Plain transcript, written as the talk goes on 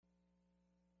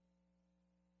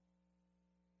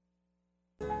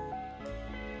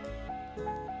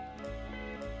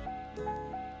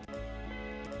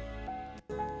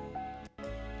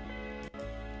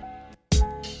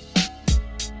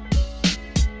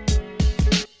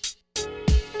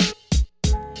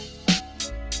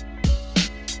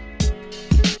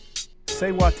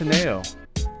Say Wataneo.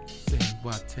 Say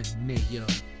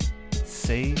Wataneo.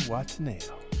 Say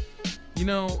Wataneo. You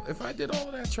know, if I did all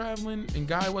of that traveling and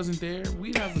Guy wasn't there,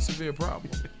 we'd have a severe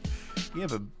problem. Yeah,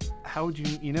 but how would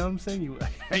you know what I'm saying?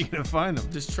 How you gonna find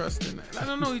him? Just trusting that. I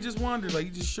don't know. He just wandered. Like, he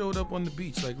just showed up on the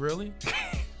beach. Like, really?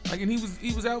 Like, and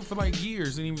he was out for like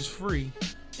years and he was free.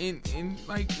 And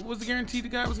like, was the guarantee the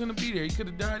guy was gonna be there? He could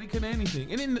have died. He could have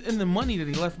anything. And in the money that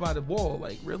he left by the wall,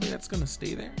 like, really, that's gonna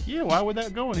stay there? Yeah, why would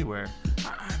that go anywhere?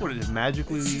 What, it is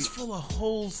magically? It's just full of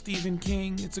holes, Stephen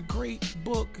King. It's a great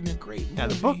book and a great movie. Yeah,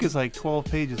 the book is like 12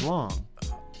 pages long.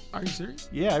 Are you serious?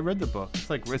 Yeah, I read the book.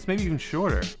 It's maybe even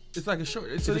shorter. It's like a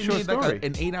short. It's so a they short made story. like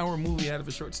an 8-hour movie out of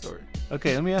a short story.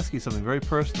 Okay, let me ask you something very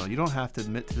personal. You don't have to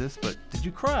admit to this, but did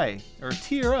you cry or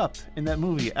tear up in that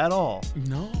movie at all?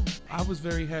 No, I was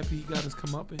very happy he got his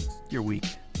comeuppance. You're weak.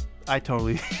 I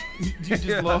totally. You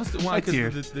just lost it. Why? I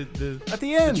teared. The At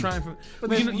the end. The triumph.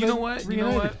 But you know what? You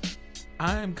know what?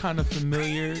 I am kind of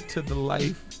familiar to the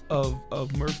life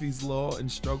of Murphy's Law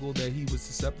and struggle that he was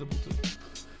susceptible to.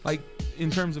 Like,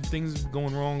 in terms of things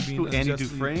going wrong, being Andy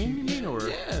Dufresne, you mean? Or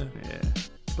yeah.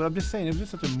 But I'm just saying, it was just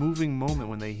such a moving moment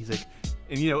when he's like,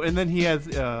 and then he has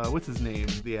what's his name,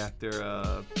 the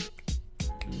actor,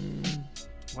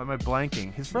 why am I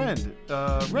blanking? His friend,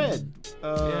 Red.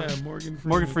 Morgan Freeman.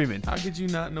 Morgan Freeman. How could you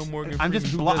not know Morgan Freeman? I'm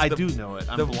just I do know it.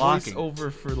 I'm the blocking.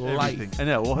 voiceover for everything. life. I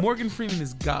know. Well, Morgan Freeman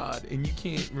is God, and you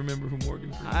can't remember who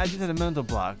Morgan Freeman is. I just had a mental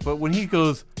block. But when he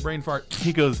goes, brain fart.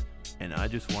 He goes, and I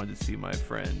just wanted to see my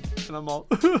friend. And I'm all,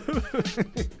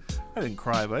 I didn't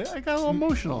cry, but I got a little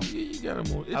emotional. Yeah, you got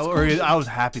emotional. I was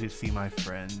happy to see my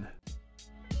friend.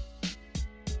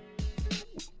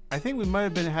 I think we might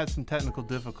have had some technical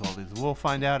difficulties. We'll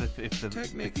find out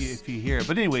if you hear it.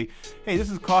 But anyway, hey,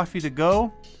 this is Coffee to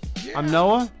Go. Yeah. I'm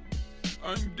Noah.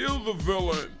 I'm Dill the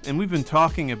villain. And we've been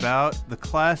talking about the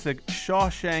classic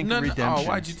Shawshank Redemption. Oh,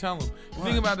 why'd you tell him? The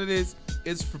thing about it is,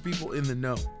 it's for people in the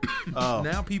know. Oh.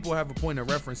 Now people have a point of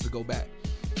reference to go back.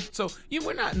 So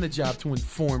we're not in the job to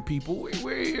inform people.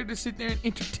 We're here to sit there and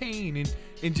entertain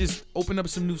and just open up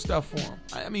some new stuff for them.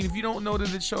 I mean, if you don't know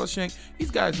that it's Shawshank,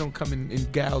 these guys don't come in,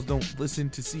 and gals don't listen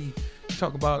to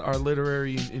talk about our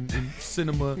literary and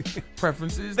cinema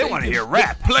preferences. They want to hear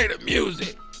rap. Play the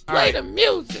music. Play the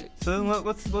music. So then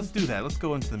let's do that. Let's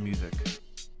go into the music.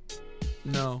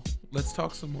 No, let's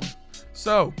talk some more.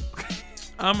 So,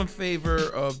 I'm in favor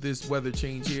of this weather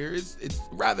change here. It's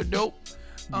rather dope.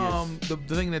 Yes. The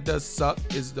thing that does suck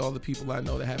is all the people I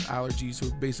know that have allergies who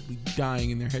are basically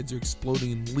dying and their heads are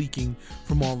exploding and leaking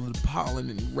from all of the pollen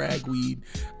and ragweed.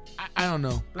 I don't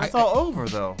know. But it's all over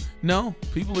though. No,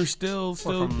 people are still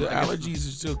the allergies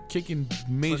are still kicking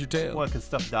major tail. What? Cause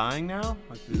stuff dying now?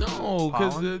 No,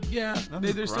 because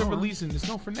they're still releasing. It's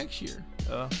not for next year.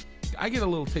 I get a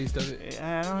little taste of it.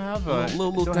 I don't have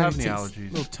little don't tiny have any taste.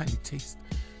 allergies. Little tiny taste.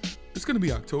 It's gonna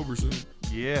be October soon.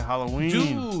 Yeah, Halloween.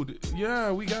 Dude,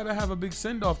 yeah, we gotta have a big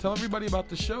send off. Tell everybody about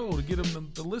the show to get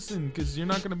them to listen, because you're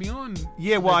not gonna be on.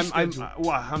 Yeah, well,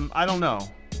 I don't know.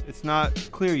 It's not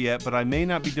clear yet, but I may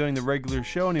not be doing the regular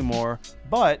show anymore.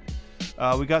 But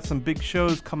we got some big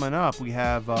shows coming up. We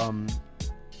have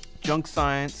Junk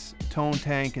Science, Tone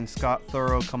Tank, and Scott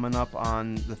Thorough coming up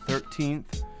on the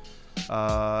 13th.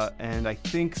 And I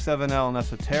think 7L and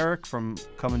Esoteric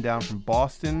coming down from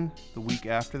Boston the week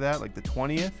after that, like the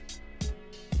 20th.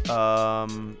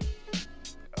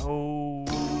 Oh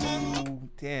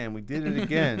damn, we did it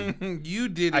again. You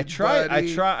did it. I tried.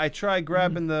 Buddy. I tried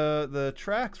grabbing the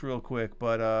tracks real quick,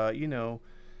 but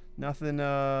nothing.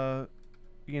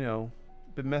 Been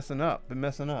messing up.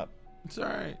 It's all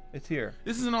right. It's here.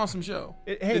 This is an awesome show.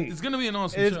 It's gonna be an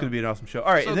awesome show. It is gonna be an awesome show.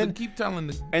 All right, so and then keep telling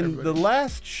the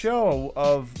last show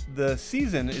of the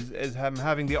season is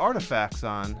having the Artifacts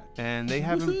on, and they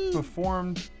haven't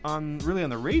performed on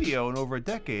the radio in over a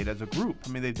decade as a group. I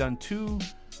mean, they've done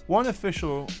one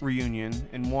official reunion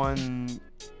and one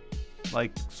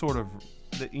like sort of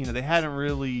they hadn't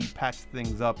really patched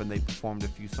things up, and they performed a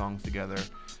few songs together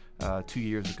 2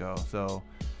 years ago. So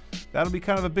that'll be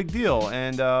kind of a big deal.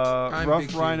 And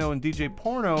Rough Rhino and DJ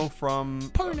Porno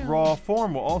from Raw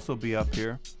Form will also be up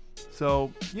here.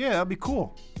 So yeah, that'll be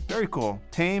cool. Very cool.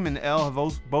 Tame and L have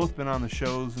both been on the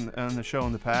show in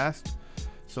the past,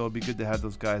 so it'll be good to have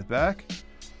those guys back.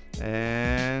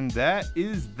 And that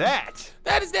is that.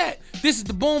 This is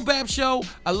the Boom Bap Show.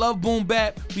 I love Boom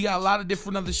Bap. We got a lot of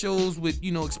different other shows with,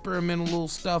 experimental little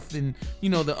stuff and,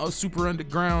 the super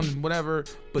underground and whatever.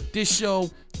 But this show,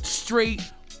 straight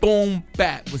boom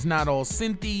bap. It's not all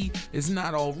synthy. It's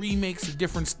not all remix of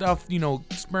different stuff,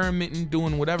 experimenting,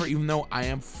 doing whatever, even though I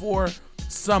am for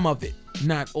some of it,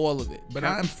 not all of it. But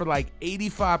I'm for like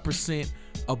 85%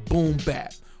 of boom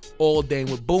bap. all day. And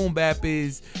what boom bap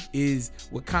is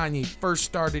what Kanye first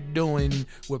started doing,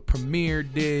 what Premier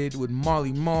did, what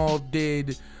Marley Marl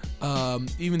did,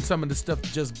 even some of the stuff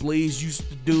Just Blaze used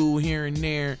to do here and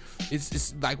there.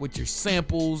 It's like with your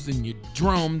samples and your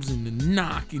drums and the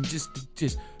knock and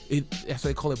that's why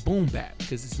they call it boom bap,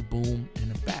 because it's a boom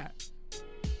and a bap.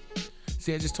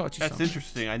 See, I just taught you That's something.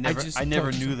 interesting. I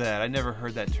never knew that. I never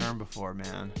heard that term before,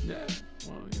 man. Yeah.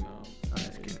 Well, you know. I'm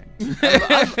just kidding.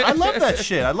 I love that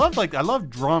shit. I love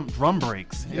drum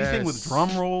breaks. Anything with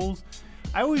drum rolls.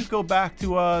 I always go back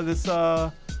to this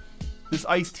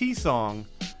Ice-T song,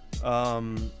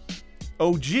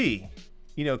 OG.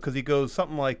 You know, because he goes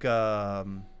something like you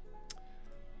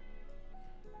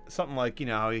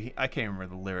know, how I can't remember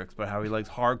the lyrics, but how he likes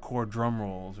hardcore drum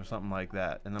rolls or something like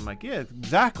that. And I'm like, yeah,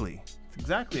 exactly.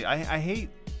 I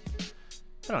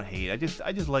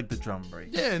just like the drum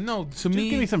break. Yeah, no, to me,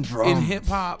 give me some drums. In hip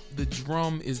hop, the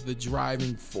drum is the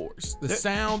driving force. The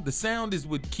sound is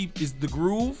what is the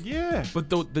groove. Yeah. But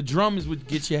the drum is what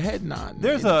gets your head nodding.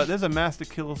 There's a Master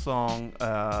Killa song.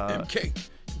 MK.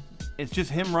 It's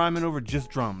just him rhyming over just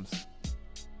drums.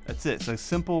 That's it. It's a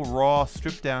simple, raw,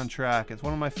 stripped down track. It's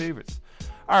one of my favorites.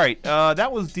 All right,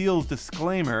 that was Deal's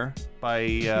disclaimer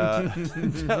by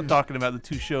talking about the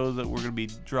two shows that we're going to be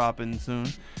dropping soon.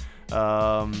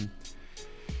 Yeah,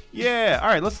 all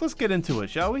right, let's get into it,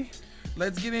 shall we?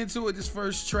 Let's get into it. This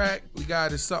first track we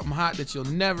got is something hot that you'll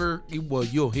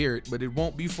hear it, but it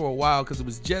won't be for a while because it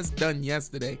was just done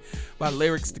yesterday by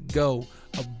Lyrics to Go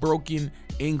of Broken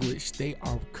English. They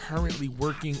are currently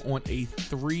working on a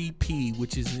 3P,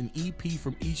 which is an EP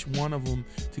from each one of them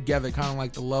together, kind of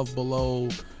like the Love Below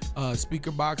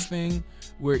speaker box thing,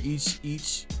 where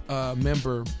each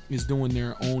member is doing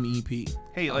their own EP.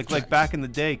 Hey, like back in the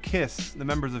day, Kiss, the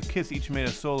members of Kiss each made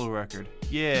a solo record.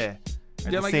 Yeah.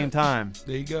 At the same time.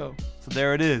 There you go. So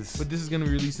there it is. But this is going to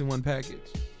be released in one package.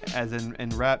 As in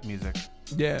rap music.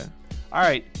 Yeah. All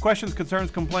right. Questions, concerns,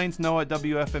 complaints, Noah at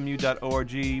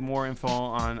WFMU.org. More info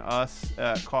on us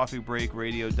at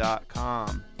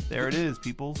coffeebreakradio.com. There it is,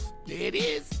 peoples. There it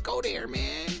is. Go there,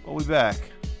 man. We'll be back.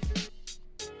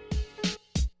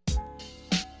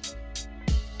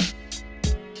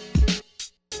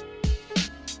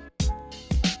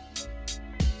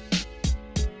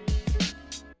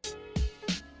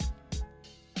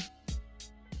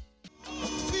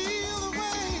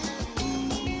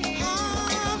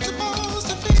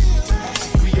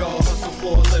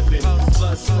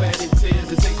 Sweat and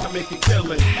tears, it takes to make a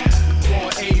killing. More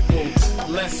able,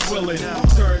 less willing.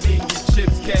 Turn in your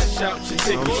chips, cash out your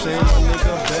tickets. I'm saying, my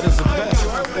nigga, bet is a bet.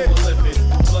 For a living,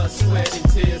 blood, sweat and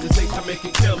tears, it takes to make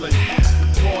a killing.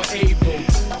 More able,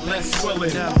 less willing.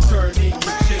 Turn in your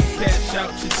chips, cash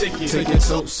out your tickets. Taking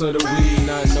totes of the weed,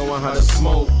 not knowing how to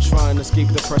smoke. Trying to escape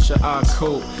the pressure I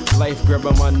cope. Life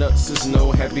grabbing my nuts is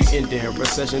no happy ending.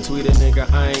 Recession tweet a nigga,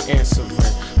 I ain't answering.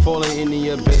 Falling in the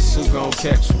abyss, who gon'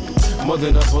 catch me? More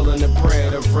than a bull in a prayer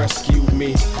to rescue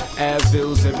me.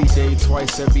 Advils every day,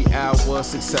 twice every hour.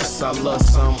 Success I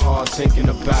lust, I'm hard thinking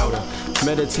about her.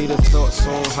 Meditative thoughts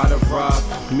on how to rob.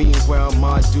 Meanwhile,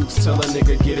 my dukes tell a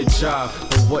nigga get a job.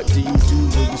 But what do you do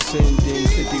when you send in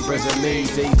 50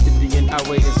 resumes? 850 an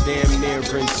hour is damn near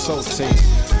insulting.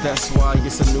 That's why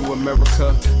it's a new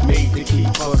America, made to keep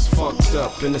us fucked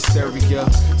up in hysteria.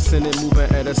 Sending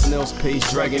moving at a snail's pace,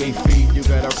 dragging their feet. You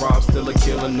gotta rob, still a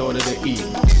kill in order to eat.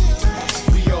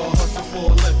 We all hustle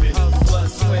for a living. Blood,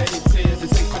 sweat, and tears, it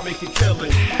takes to make a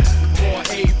killing. More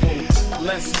able,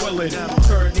 less willing.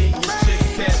 Turn in your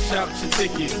chips, cash out your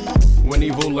ticket. When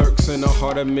evil lurks in the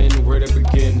heart of men, where to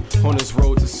begin? On this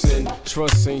road to sin,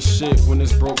 trust ain't shit when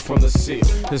it's broke from the seal.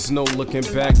 There's no looking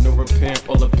back, no repent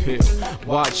or appeal.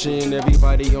 Watching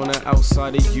everybody on the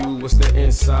outside of you, what's the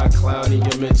inside cloud in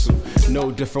your mental?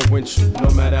 No differential, no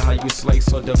matter how you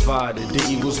slice or divide it. The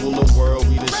eagles rule the world,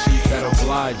 we the sheep that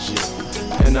oblige you.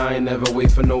 And I ain't never wait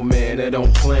for no man that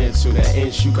don't plan to. That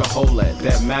inch you can hold at,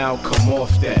 that mile come off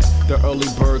that. The early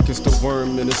bird gets the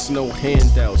worm and it's no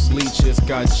handouts. Leeches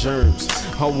got germs.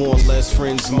 I want less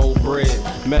friends, more bread.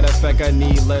 Matter of fact, I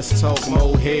need less talk,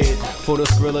 more head. For the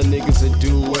skrilla niggas that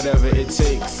do whatever it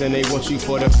takes. And they want you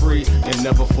for the free and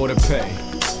never for the pay.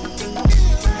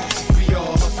 We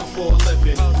all hustle for a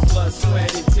living. Blood,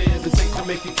 sweat, and tears, it takes to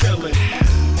make a killing.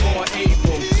 More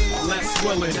able, less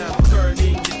willing. Turn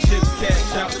in your chips,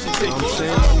 cash out your tickets. I'm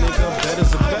saying, my nigga, bet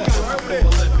is a bet. For a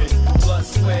living. Blood,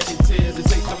 sweat, and tears, it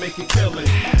takes to make a killing.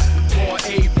 More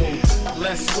able,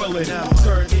 less willing.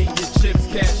 Turn in your chips,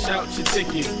 cash out your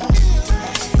ticket.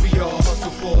 We all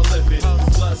hustle for a living.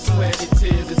 Blood, sweat, and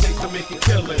tears, it takes to make a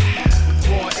killing.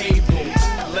 More able,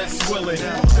 less willing.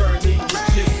 Turn in your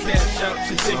chips, cash out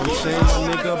your ticket. I'm saying,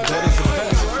 my nigga, bet is a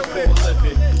bet.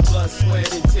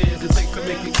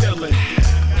 make a killing.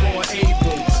 More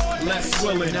able, less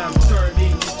willing. Turn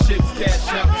in your chips, cash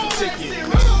out your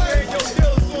ticket.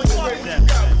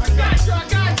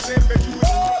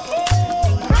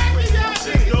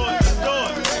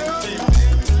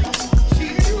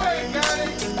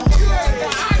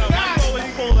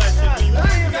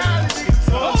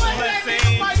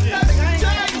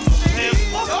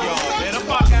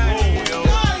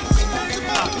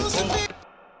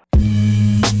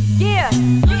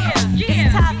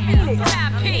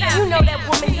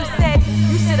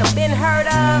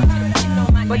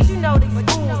 But you know these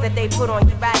rules that they put on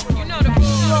you, right? You know the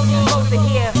rules. You're only supposed to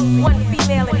hear one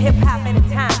female in hip-hop at a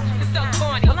time. It's so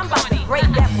corny. Well, I'm about to break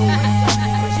that rule.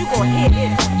 But you gon' hear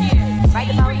this.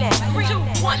 Right about that. 3, 2,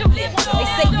 1, they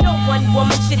say no one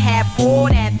woman should have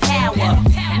all that power.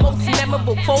 Most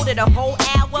memorable quote of the whole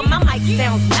hour. My mic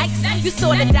sounds nice. You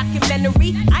saw the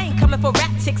documentary. I ain't coming for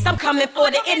rap chicks, I'm coming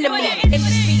for the enemy.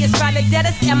 Industry is trying to dead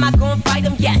us. Am I gonna fight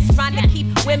them? Yes. Trying to keep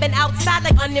women outside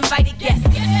like uninvited guests.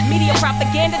 Media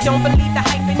propaganda, don't believe the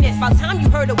hype in this. About time you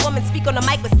heard a woman speak on the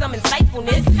mic with some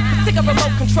insightfulness. Sick of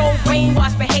remote control,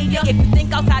 brainwash behavior. If you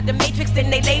think outside the matrix, then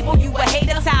they label you a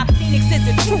hater. Ty Phoenix is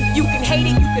the truth. You can hate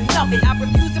it, you can love it. I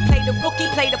refuse to play the rookie,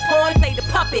 play the pawn, play the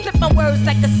puppet. Flip my words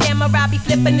like the samurai be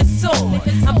flipping the sword.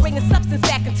 I'm bringing substance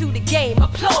back into the game.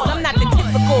 Applaud, I'm not the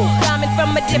typical. Coming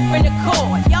from a different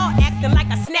accord. Y'all acting like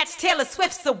I snatched Taylor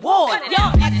Swift's award.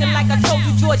 Y'all acting like I told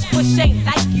you George Bush ain't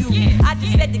like you. I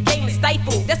just said the game is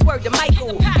stifled. That's word to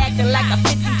Michael. Acting like a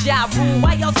 50 job rule.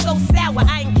 Why y'all so sour?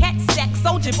 I ain't cat sack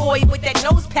soldier boy with that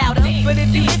nose powder. But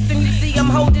if you listen, you see I'm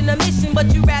holding a mission.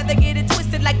 But you rather get it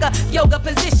twisted like a yoga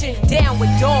position. Down with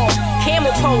dog,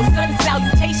 camel pose, sun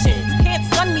salutation. You can't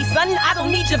stun me, son. I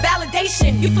don't need your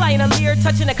validation. You flying a Lear,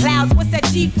 touching the clouds. What's that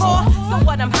G for? So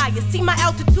what? I'm higher. See my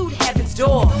altitude, heaven's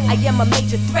door. I am a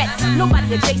major threat.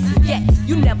 Nobody adjacent yet.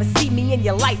 You never see me in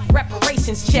your life.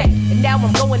 Reparations check. And now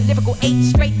I'm going lyrical 8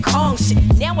 straight Kong shit.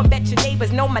 Now I bet your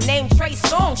neighbors know my name, Trey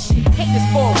Songz shit. Haters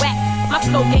for whack. My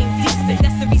flow game decent.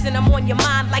 That's the reason I'm on your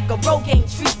mind like a Rogaine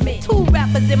treatment. 2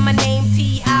 rappers in my name,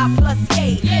 T.I. plus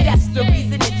A. That's the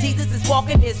reason that Jesus is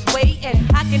walking this way. And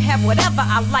I can have whatever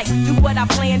I like. Do what I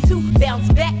plan to. Bounce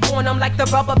back on them like the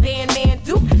rubber band man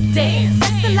do. Damn,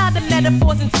 that's a lot of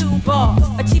metaphors in 2 bars.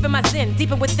 Achieving my zen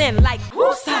deeper within like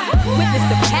woosah. Witness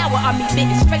the power of me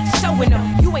bitten straight showing them.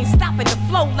 You ain't stopping the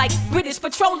flow like British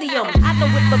Petroleum. I know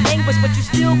it's the language, but you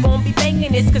still gon' be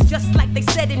banging this. Cause just like they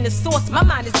said in the source, my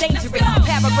mind is dangerous.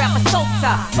 Paragraph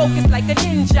assaulter, focus like a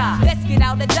ninja. Let's get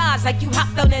out of Dodge like you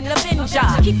hopped on an Avenger.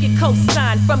 Keep your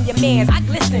cosign from your mans, I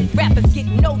glisten. Rappers get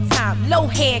no time, low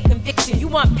hand conviction. You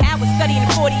want power, studying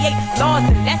 48 laws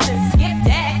and lessons. Skip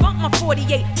that, bump my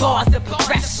 48 bars of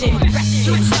progression.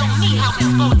 You tell me how it's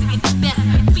supposed to get the best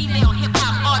female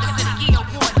hip-hop artist of the year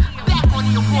award. Back on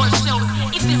the award shows,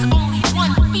 if there's only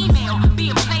one female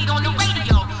being played on the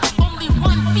radio, only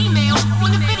one female on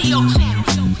the video channel.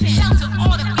 Shout to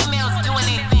all the females doing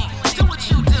their thing. Do what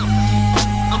you do.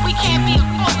 But we can't be a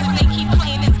force if they keep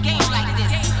playing this game like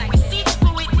this. We see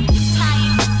through it, it's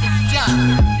tired, it's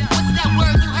done. What's that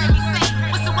word you heard me say?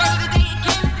 What's the word of the day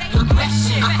again?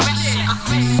 Aggression, aggression,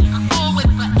 aggression. Forward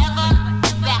forever,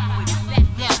 backwards,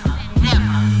 never,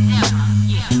 never, never,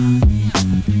 yeah.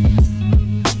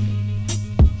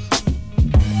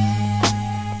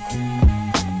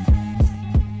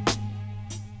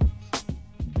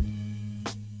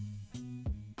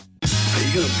 Are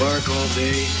you gonna bark all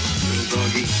day, little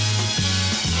doggy?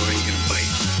 Or are you gonna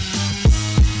bite?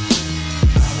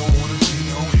 I don't wanna be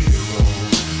no hero.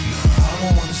 Nah, I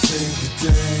don't wanna save the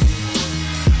day.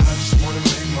 I just wanna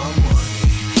make my money.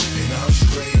 And I'm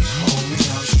straight, homie,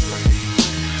 I'm straight.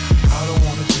 I don't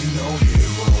wanna be no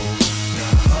hero.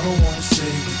 Nah, I don't wanna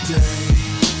save the day.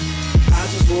 I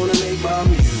just wanna make my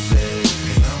music.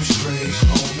 And I'm straight,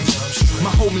 homie, I'm straight.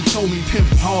 My homie told me pimp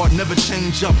hard, never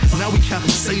change up. Now we Captain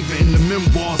Saver in the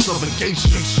memoirs of a geisha.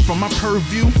 From my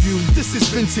purview, this is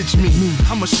vintage me.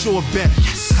 I'm a sure bet.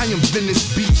 I am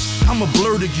Venice Beach. I'm a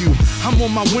blur to you. I'm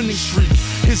on my winning streak.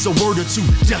 Here's a word or two,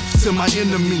 death to my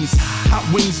enemies. Hot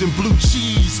wings and blue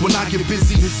cheese. When I get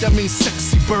busy, that means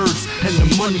sexy birds and the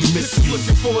money missing.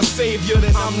 Looking for a savior,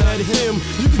 then I'm not him.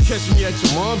 You can catch me at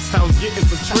your mom's house getting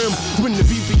some trim. When the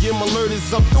BPM alert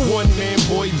is up, the one-man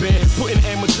boy band. Putting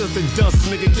amateurs to dust,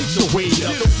 nigga, get your weight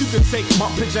up. You can take my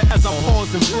picture as I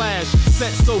pause and flash.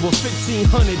 Sets over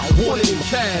 1,500, wanted in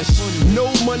cash. No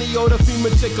money or the FEMA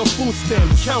check a food stamp.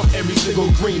 Count every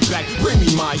single greenback, bring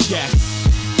me my gas.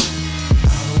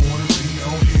 I don't wanna be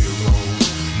no hero.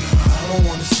 Nah, I don't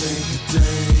wanna save the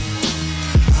day.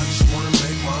 I just wanna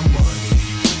make my money.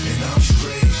 And I'm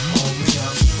straight, homie,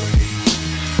 I'm straight.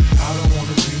 I don't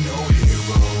wanna be no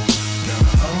hero. Nah,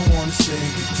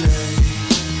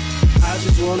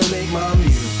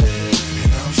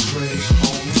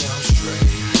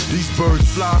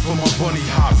 fly for my bunny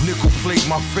hop. Nickel plate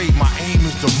my fate, my aim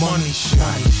is the money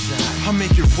shot. I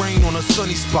make it rain on a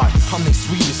sunny spot. I'm the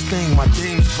sweetest thing, my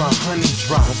dames cry honey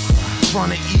drops.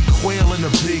 Trying to eat quail in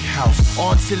a big house.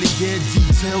 Artillery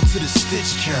detailed to the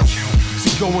stitch count.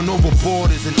 See, going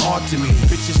overboard is an art to me.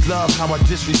 Bitches love how I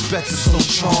disrespect is so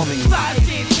charming. 5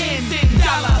 cent, 10 cent,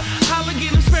 dollar. Holla,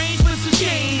 get them strange with some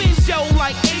change. This show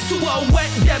like H2O,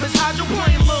 wet debits,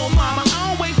 hydroplane, little mama.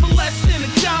 I don't wait for less than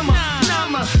a comma.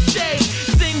 Nama, shade,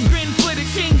 zing, grin for the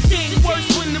ching ching. Worse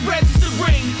when the register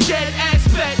ring. Dead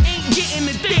aspect, ain't getting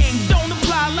the thing. Don't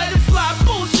apply, let it fly,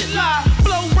 bullshit lie.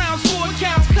 Blow rounds, 4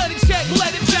 counts, cut a check,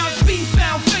 let it bounce. Be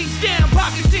found, face down,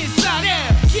 pockets inside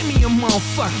out. Give me your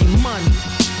motherfucking money.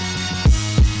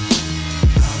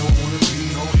 I don't wanna be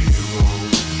no hero.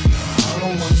 Nah, I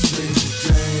don't wanna save the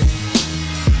day.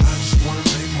 I just wanna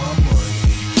make my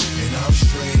money. And I'm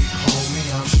straight, homie,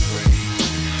 I'm straight.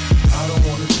 I don't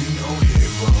wanna be no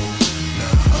hero.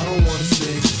 Nah, I don't wanna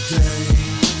save the day.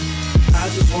 I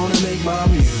just wanna make my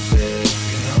music.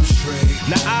 And I'm straight.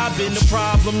 Now I've been the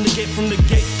problem to get from the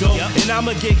get-go. And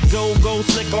I'ma get go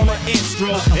slick on my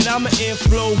intro. And I'ma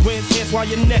influence, hence why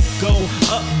your neck go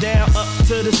up, down, up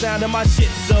to the sound of my shit.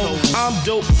 So I'm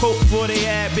dope, coke for they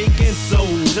ad baking so.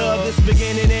 Dug this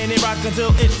beginning and it rock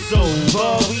until it's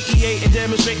over. We EA and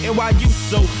demonstrating why you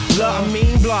so blah, I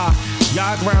mean blah.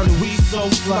 Y'all grounded, we so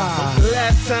fly.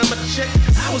 Last time I checked,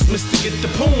 I was Mr. Get the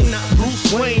Poon, not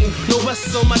Bruce Wayne. No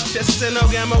rest on my chest and I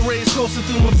got my rays closer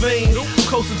through my veins. I'm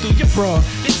closer through your bra,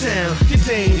 your town, your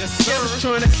dame. Yeah, I was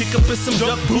trying to kick up in some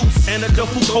duck boots and a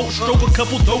duffel coat. Stroke a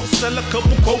couple dope, sell a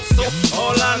couple quotes. So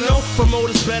all I know,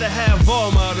 promoters better have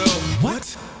all my dough.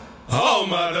 What? All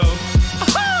my dough.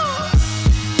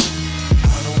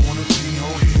 I don't wanna be no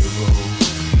hero.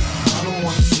 Nah, I don't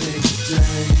wanna save the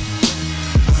day.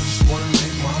 I just wanna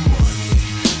make my money.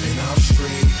 And I'm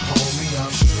straight, homie,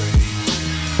 I'm straight.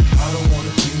 I don't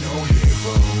wanna be no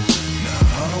hero. Nah,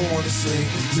 I don't wanna save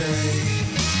the day.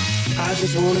 I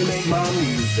just wanna make my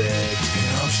music.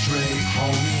 And I'm straight,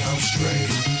 homie, I'm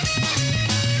straight.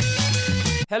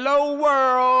 Hello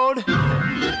world,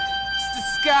 it's the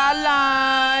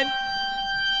skyline.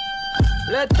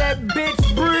 Let that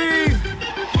bitch breathe.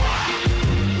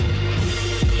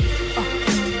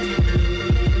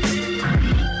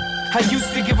 I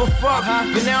used to give a fuck,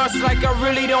 but now it's like I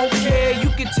really don't care. You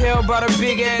can tell by the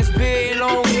big ass beard and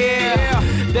long hair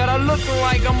that I lookin'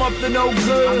 like I'm up to no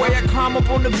good. The way I climb up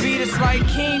on the beat, it's like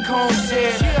King Kong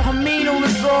said. I'm mean on the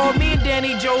draw. Me and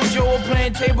Danny JoJo are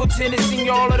playing table tennis and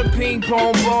y'all are the ping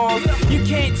pong balls. You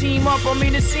can't team up, I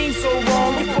mean it seems so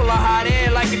wrong. We full of hot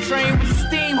air like a train with the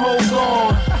steam hole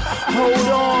gone. Hold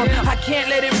on, I can't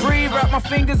let it breathe. Wrap my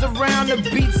fingers around the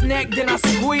beat's neck, then I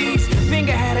squeeze.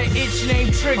 Finger had an itch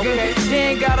named Trigger.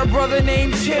 Dan got a brother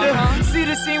named Chitter. See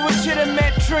the scene where Chitter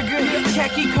met Trigger.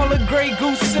 Khaki colored gray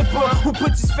goose sipper who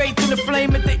puts his faith in the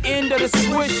flame at the end of the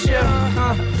swisher.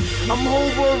 I'm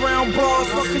over around bars,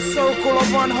 fuck a circle.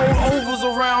 I run whole ovals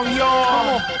around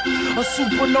y'all. A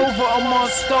supernova among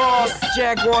stars.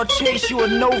 Jaguar chase you a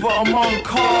Nova among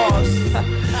cars.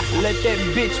 Let that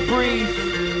bitch breathe.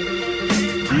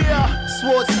 Yeah,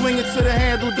 sword swinging to the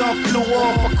handle, done flew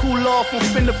off. I cool off, I'm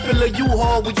finna fill a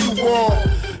U-Haul with you all.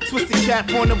 Twist the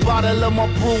cap on the bottle of my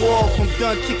brew off. I'm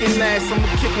done kicking ass, I'ma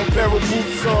kick my pair of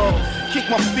boots off. Kick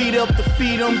my feet up to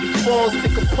feed them, the falls.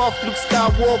 Take a puff, Luke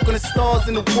Skywalker, the stars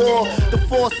in the wall. The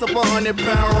force of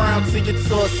 100-pound round to your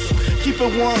torso. Keep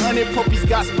it 100, puppies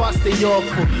got spots they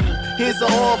offer. Here's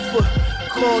an offer.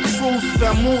 Called truth,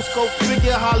 Vamoose, go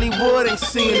figure Hollywood ain't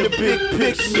seeing the big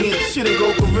picture. Me and shit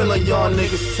go gorilla, y'all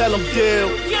niggas, tell them deal.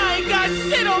 Y'all ain't got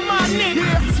shit on my nigga.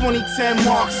 2010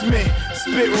 marksman,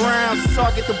 spit rounds,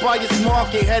 target the buyer's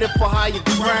market, headed for higher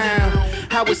ground.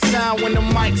 How it sound when the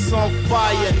mic's on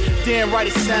fire? Damn right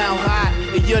it sound hot,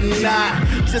 and you're not.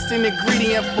 Just an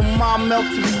ingredient for my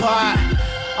melting pot.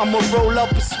 I'ma roll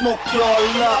up and smoke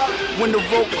y'all up. When the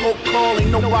roll call,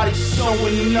 ain't nobody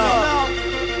showing up.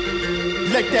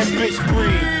 Let that bitch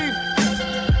breathe.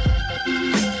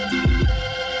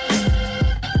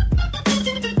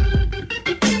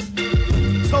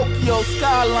 Tokyo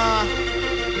skyline.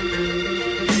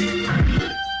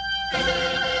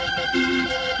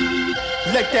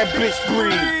 Let that bitch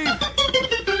breathe.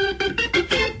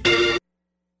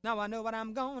 Now I know what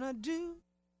I'm gonna do.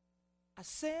 I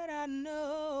said I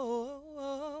know.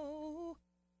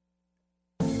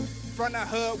 From the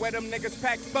hood where them niggas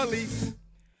pack bullies.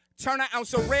 Turn an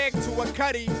ounce of reg to a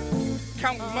cutty.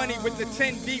 Count money with the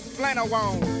 10 deep flannel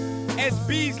on.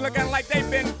 SBs looking like they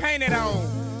been painted on.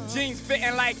 Jeans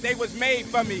fitting like they was made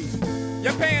for me.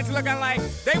 Your pants looking like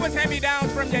they was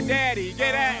hand-me-downs from your daddy.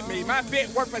 Get at me, my fit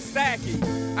worth a stacky.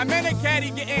 I'm in a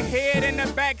caddy getting head in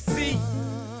the back seat,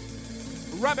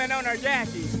 rubbing on her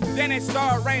yaki. Then it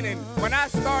started raining when I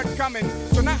started coming.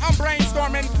 So now I'm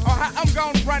brainstorming on how I'm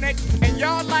gonna run it. And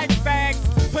y'all like fags,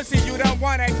 pussy, you don't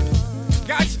want it.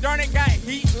 Gosh darn it, got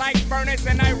heat like furnace,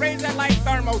 and I raise it like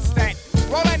thermostat.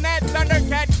 Rolling that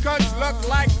Thundercat, cuts look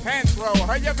like Panthro.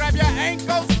 Heard you grab your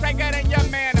ankles, take it in your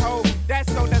manhole.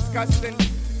 That's so disgusting.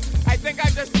 I think I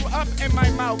just threw up in my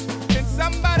mouth. Can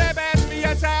somebody pass me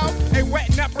a towel? A wet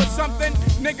nap or something?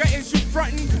 Nigga, is you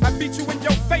frontin'? I beat you in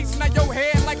your face, now your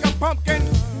head like a pumpkin.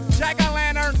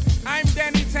 Jack-o'-lantern, I'm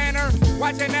Danny Tanner.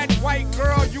 Watching that white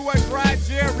girl, you a dry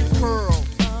Jerry curl.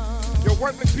 You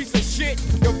worthless piece of shit.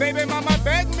 Your baby mama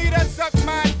begged me to suck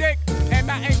my dick,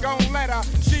 and I ain't gon' let her.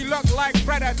 She look like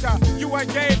Predator. You a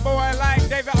gay boy like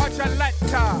David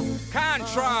Archuleta.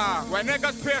 Contra, where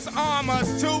niggas pierce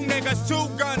armors, two niggas, two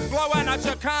guns blowing out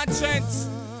your conscience.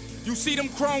 You see them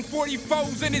chrome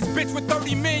 44s in this bitch with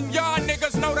 30 men. Y'all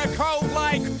niggas know the code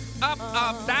like up,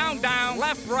 up, down, down,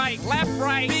 left, right,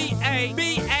 B-A,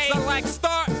 B-A. Select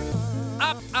start.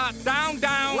 Up, down,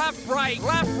 down, left, right,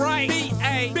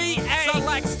 B-A, B-A.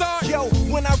 Select start. Yo,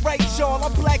 when I write y'all, I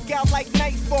black out like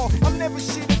nightfall. I'm never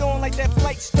shitted on like that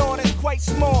flight star that's quite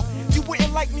small. You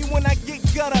wouldn't like me when I get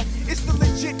gutter. It's the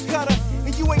legit cutter,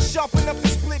 and you ain't sharp enough to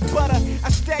split butter. I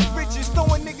stack riches,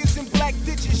 throwing niggas in black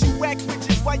ditches. You whack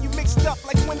bitches while you mixed up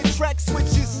like when the track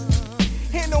switches.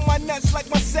 Hand on my nuts like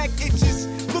my sack itches.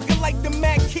 Looking like the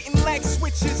Mac hitting lack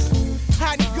switches.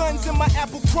 Hiding guns in my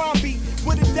Abercrombie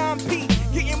with a dime P.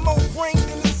 Getting more brains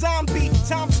than a zombie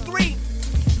times 3.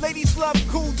 Ladies love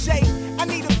Cool J. I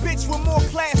need a bitch with more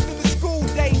class than the school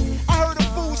day. I heard a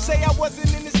fool say I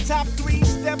wasn't in his top 3.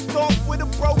 Stepped off with a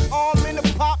broke arm and a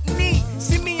pop knee.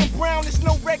 See me and Brown, it's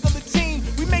no regular team.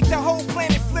 We make the whole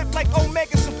planet flip like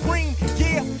Omega Supreme.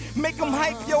 Yeah, make them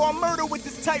hype, yo. I murder with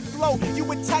this type flow.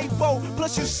 You a typo,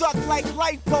 plus you suck like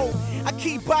lipo. I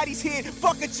keep bodies here,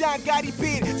 fuck a John Gotti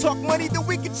beard. Talk money, then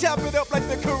we can chop it up like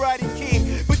the Karate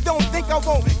Kid. But don't think I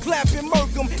won't clap and murk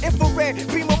 'em. Infrared,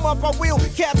 beam 'em up, I will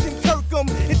Captain Kirk 'em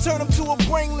and turn 'em to a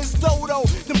brainless dodo.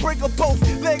 Then break up both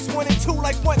legs 1 and 2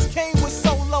 like once Kane was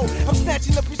solo. I'm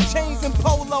snatching up his chains and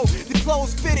polo. The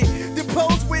clothes fitted, the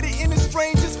pose with it in the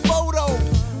strangest photo.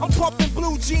 I'm pumping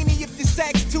Blue Genie if the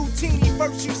sack's too teeny.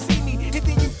 First you see me, and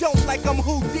then you don't like I'm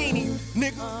Houdini,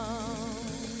 nigga.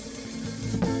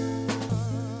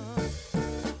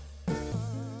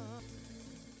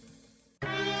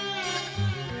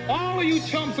 All of you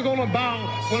chumps are gonna bow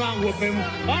when I whoop him.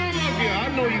 All of you, I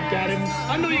know you got him.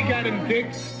 I know you got him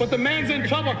picked, but the man's in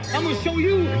trouble. I'm gonna show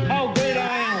you how great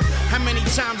I am. How many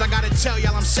times I gotta tell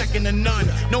y'all I'm second to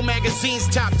none? No magazine's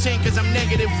top 10 cause I'm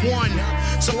 -1.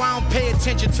 So I don't pay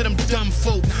attention to them dumb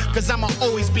folk, cause I'ma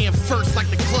always be in first like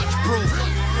the clutch broke.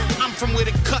 I'm from where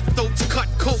the cutthroats cut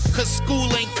coke, cause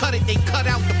school ain't cut it, they cut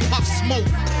out the puff smoke.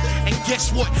 And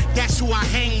guess what? That's who I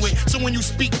hang with. So when you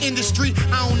speak industry,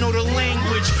 I don't know the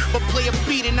language, but play a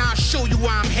beat and I'll show you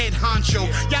why I'm head honcho.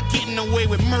 Y'all getting away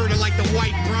with murder like the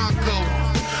white Bronco.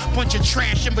 Bunch of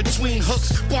trash in between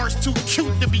hooks. Bars too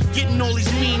cute to be getting all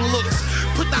these mean looks.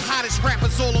 Put the hottest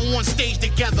rappers all on one stage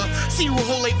together. See who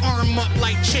hold their arm up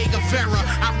like Che Guevara.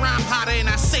 I rhyme hotter and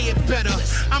I say it better.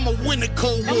 I'm a winner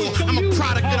Cold War. I'm a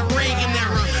product of the Reagan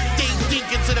era. Dave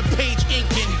Dinkins to the page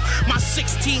inking. My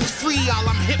 16's free, y'all.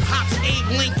 I'm hip-hop's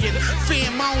Abe Lincoln.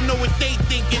 Fam, I don't know what they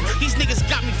thinking. These niggas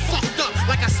got me fucked up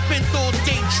like I spent all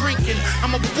day drinking.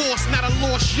 I'm a boss, not a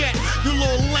loss yet. You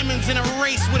little lemons in a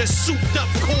race with a souped-up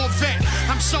Corvette.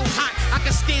 I'm so hot, I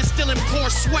can stand still and pour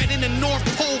sweat in the North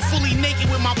Pole, fully naked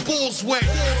with my balls wet.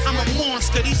 I'm a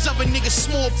monster, these other niggas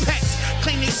small pets.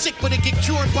 Claim they sick, but they get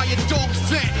cured by your dog's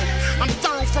vet. I'm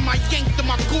thorough from my yank to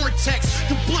my Gore-Tex.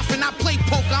 You bluffing, I play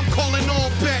poker, I'm calling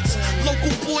all bets.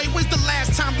 Local boy, when's the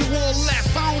last time you all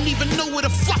left? I don't even know where the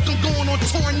fuck I'm going on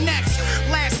tour next.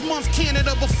 Last month,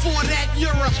 Canada, before that,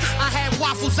 Europe. I had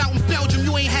waffles out in Belgium,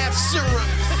 you ain't have syrup.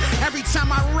 Every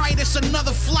time I write, it's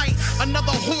another flight.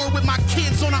 Another whore with my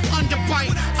kids on an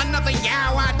underbite. Another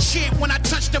yow I chant when I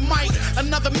touch the mic.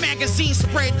 Another magazine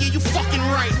spread, yeah, you fucking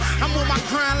right. I'm on my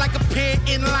grind like a pair of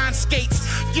inline skates.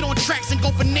 Get on tracks and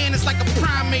go bananas like a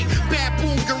primate.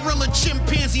 Baboon, gorilla,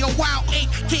 chimpanzee, a wild ape.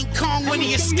 King Kong when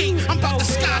he escaped. I'm about to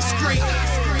sky straight.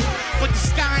 But the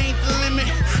sky ain't the limit.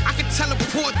 I can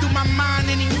teleport through my mind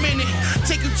any minute.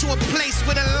 Take you to a place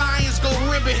where the lions go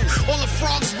ribbon. All the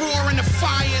frogs roar and the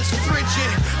fire is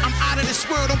frigid. I'm out of this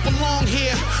world, don't belong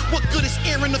here. What good is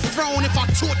airing the throne if I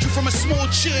torture from a small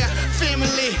chair?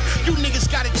 Family, you niggas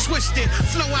got it twisted.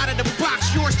 Flow out of the box,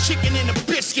 yours chicken and a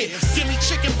biscuit. Give me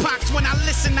chicken pox when I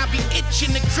listen, I be itching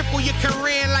to cripple your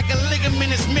career like a ligament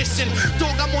is missing.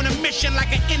 Dog, I'm on a mission like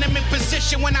an intimate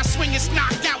position. When I swing, it's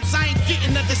knockouts, I ain't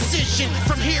getting a decision.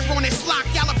 From here on, it's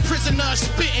locked, y'all a prisoner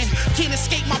spitting. Can't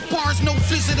escape my bars, no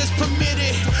visitors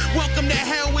permitted. Welcome to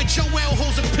hell with Joel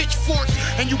holds a pitchfork,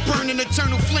 and you burn an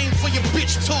eternal flame for your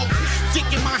bitch talk. Dick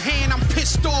in my hand, I'm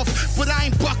pissed off, but I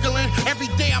ain't buckling. Every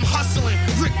day I'm hustling.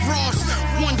 Rick Ross,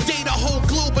 one day the whole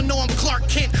globe will know I'm Clark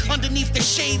Kent. Underneath the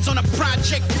shades on a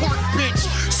Project Park bench.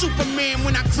 Superman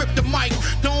when I grip the mic.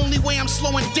 The only way I'm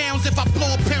slowing down is if I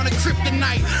blow a pound of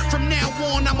kryptonite. From now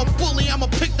on, I'm a bully, I'ma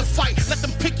pick the fight. Let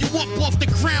them pick you up off the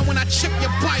ground when I chip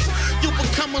your bite. You'll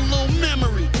become a little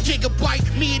memory. Gigabyte,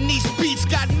 me and these beats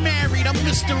got married. I'm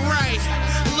Mr. Right.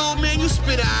 Little man, you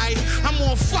spit aight. I'm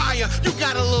on fire, you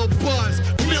got a little buzz.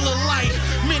 Miller Lite.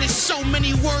 Man, there's so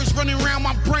many words running around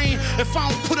my brain. If I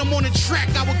don't put them on the track,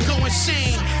 I would go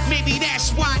insane. Maybe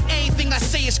that's why anything I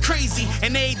say is crazy.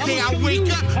 And every day I wake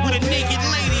up with a naked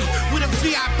lady with a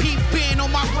VIP band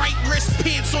on my right wrist,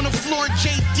 pants on the floor,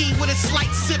 JD with a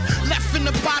slight sip left in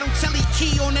the bottle, telly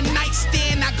key on the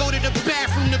nightstand. I go to the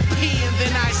bathroom to pee and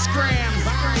then I scram.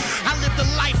 I lived the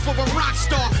life of a rock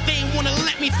star. They ain't wanna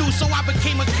let me through, so I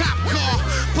became a cop car.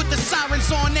 Put the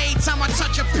sirens on every time I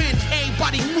touch a pen.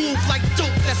 Everybody move like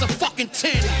dope, that's a fucking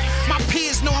 10. My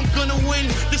peers know I'm gonna win.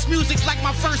 This music's like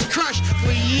my first crush.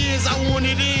 For years I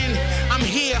wanted in. I'm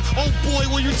here, oh boy,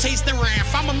 will you taste the wrath?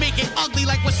 I'ma make it ugly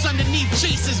like what's underneath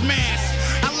Jason's mask.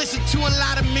 I listen to a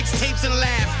lot of mixtapes and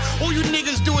laugh. All you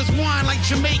niggas do is whine like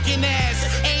Jamaican ass.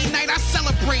 Every night I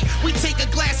celebrate. We take a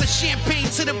glass of champagne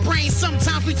to the brain.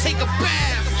 Sometimes we take a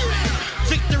bath.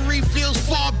 Victory feels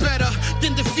far better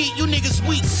than defeat. You niggas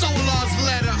weak, Solar's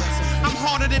letter. I'm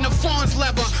harder than a fawn's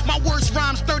leather. My worst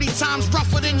rhymes 30 times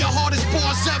rougher than your hardest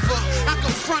bars ever. I can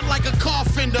front like a car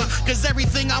fender, cause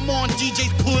everything I'm on,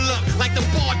 DJs pull up like the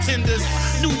bartenders.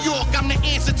 New York, I'm the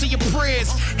answer to your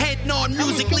prayers. Head nod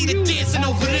music, leader dancing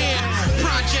over there.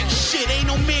 Project shit, ain't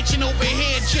no mansion over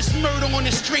here. Just murder on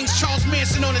the strings, Charles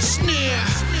Manson on the snare.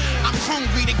 I'm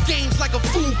hungry, the game's like a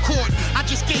food court. I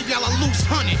just gave y'all a loose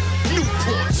 100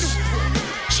 Newports.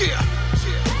 Yeah,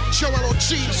 Joel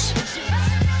Ortiz.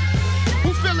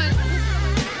 Who feeling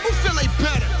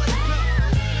better?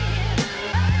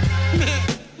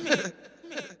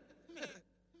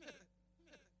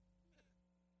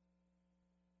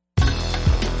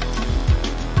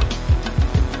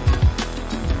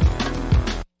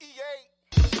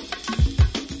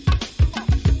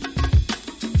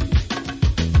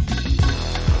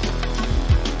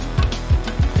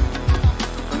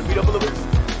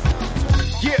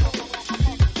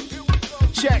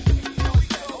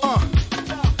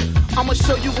 I'ma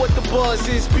show you what the buzz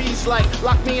is, bees like.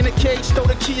 Lock me in a cage, throw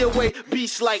the key away,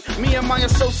 beast like. Me and my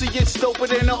associates, doper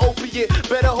than an opiate.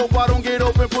 Better hope I don't get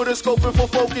open, put a scope in for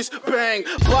focus. Bang,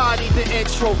 body the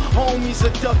intro, homies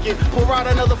a ducking. Pour out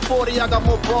another 40, I got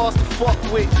more bars to fuck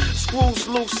with. Screws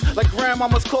loose, like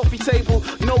grandmama's coffee table.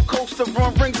 No coaster,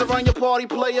 run rings around your party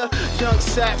player. Young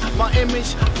sap, my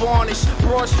image varnished.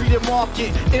 Broad Street and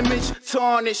Market, image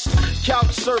tarnished.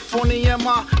 Couch surf on the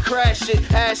MI, crash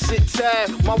it. Acid tab,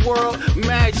 my world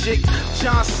magic.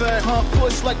 Johnson,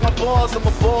 push like my balls. I'm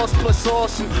a boss plus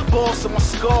awesome. Boss on my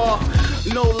scar.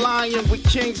 No lying, we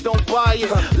kings don't buy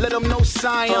it. Let them know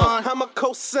Scion. I'm a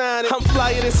co-sign. I'm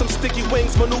flyer than some sticky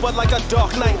wings, maneuver like a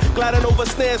dark knight. Gliding over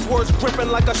snares, words gripping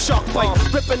like a shark bite.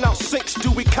 Ripping out sinks,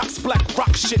 Dewey Cox, black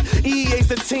rock shit. EA's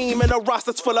the team and the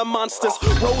roster's full of monsters.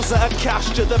 Rosa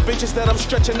Akasha, the bitches that I'm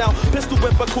stretching out. Pistol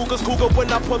whipper, cougars, cougar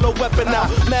when I pull a weapon out.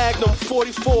 Magnum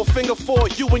 44, finger 4,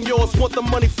 you and yours want the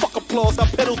money, fuck applause. I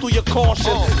pedal through your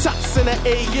caution. Tots in the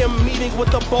AM meeting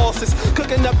with the bosses.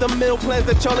 Cooking up the meal plans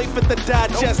that y'all ain't fit to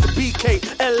digest. BK,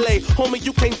 LA, homie,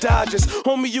 you can't dodge us.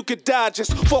 Homie, you could dodge us.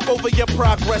 Fuck over your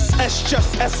progress. S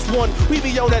just S1, we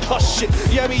be on that hush shit.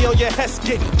 Yeah, me on your Hess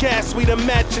getting gas, we the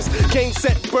matches. Game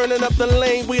set, burning up the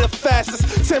lane, we the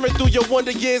fastest. Tearing through your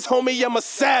wonder years, homie, I'm a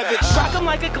savage. Rock 'em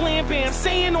like a glam band,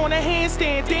 saying on a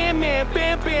handstand. Damn man,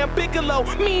 Bam Bam, Bigelow,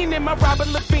 mean in my Robert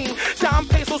Levine. Dom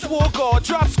Pesos, War Guard,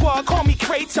 Drop Squad, call me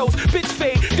Kratos. Bitch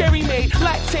fade, Dairy Maid,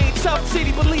 Lactate, Tough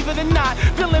City, believe it or not.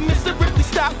 Villain Mr. Ripley,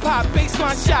 stop pop,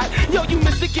 baseline shot. Yo, you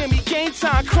missed the gimme, game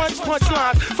time, crunch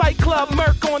punchlines. Fight Club,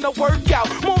 Merc on the workout.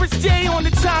 Morris J on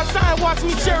the time sign, watch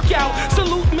me jerk out.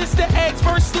 Salute Mr. Eggs,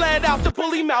 first sled out the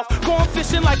bully mouth. Going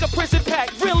fishing like a prison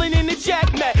pack, reeling in the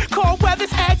jack mat. Cold weather.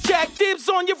 This adjectives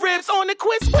on your ribs on the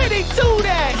quiz. Where they do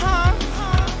that, huh?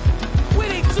 Where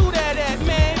they do that at,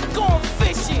 man? Going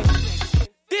fishing.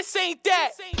 This ain't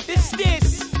that. This.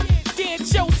 Dan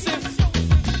Joseph.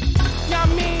 Know what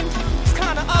I mean? It's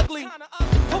kinda ugly.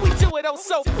 But we do it oh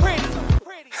so pretty.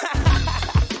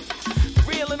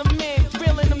 Reeling them in,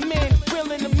 reeling them in,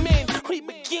 reeling them in. We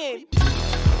begin.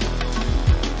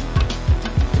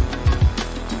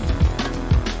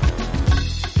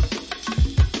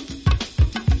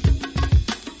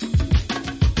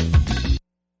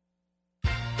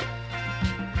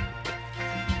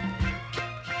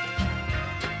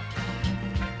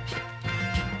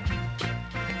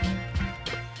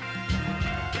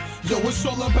 Yo, it's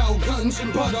all about guns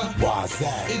and butter. Why's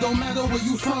that? It don't matter where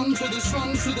you from, to the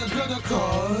slums, to the gutter,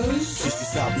 cause this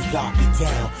is how we lock it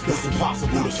down. It's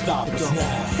impossible to stop us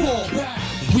now. Fall back.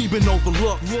 We've been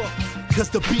overlooked, cause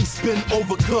the beef's been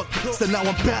overcooked. So now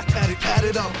I'm back at it, add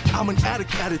it up. I'm an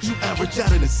addict at it, you average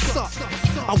at it, it sucks.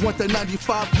 I want that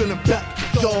 95 feeling back.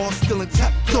 Y'all still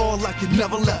intact, y'all like you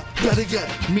never left. Better yet,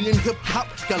 me and hip hop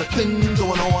got a thing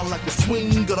going on like the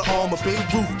swing of the arm of Babe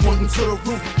Ruth pointing to the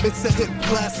roof. It's a hit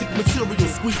classic material,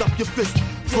 squeeze up your fist.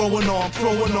 Throwing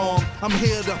on, I'm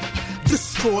here to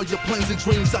destroy your plans and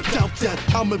dreams, I doubt that.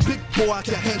 I'm a big boy, I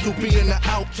can handle being an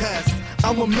outcast.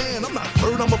 I'm a man, I'm not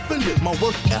hurt, I'm offended. My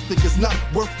work ethic is not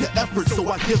worth the effort, so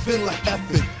I give in like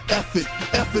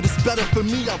effort is better for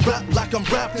me. I rap like I'm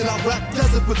rapped and I rap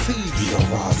desert fatigue. We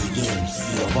arise again,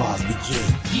 see our rise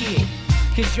begin. Yeah,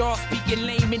 cause y'all speaking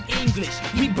lame in English.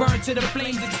 We burn to the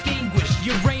flames extinguished.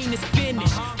 Your reign is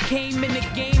finished. Came in the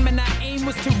game and our aim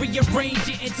was to rearrange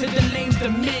it into the lame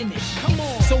diminish. Come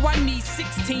on. So I need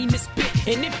 16 to spit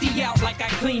and empty out like I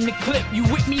clean the clip. You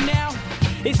with me now?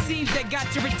 It seems that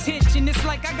got your attention. It's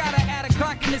like I gotta add a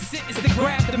clock in the sentence to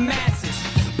grab the masses.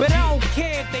 But I don't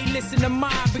care if they listen to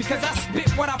mine, because I spit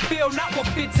what I feel, not what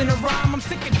fits in a rhyme. I'm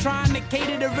sick of trying to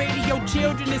cater to radio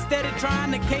children instead of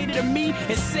trying to cater to me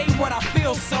and say what I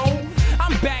feel. So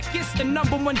I'm back, it's the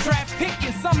 #1 draft pick,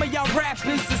 and some of y'all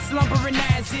rappers are slumbering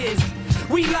as is.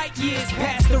 We light years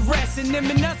past the rest, and them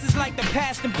and us is like the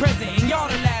past and present, and y'all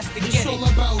the last to get it. It's all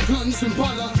about guns and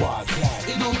butter. Why's that?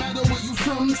 It don't matter where you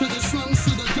from, to the slums,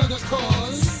 to the gutter,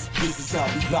 cause this is how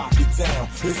we lock it down.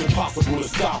 It's impossible to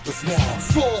stop us now.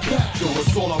 Fall back. Yo,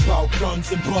 it's all about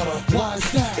guns and butter. Why's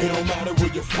that? It don't matter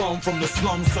where you're from the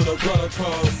slums to the gutter,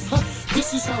 cause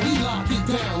this is how we lock it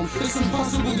down. It's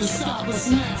impossible to stop us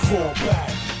now. Fall back.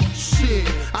 Shit,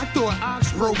 I thought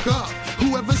Ox broke up.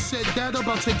 Whoever said that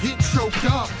about to get choked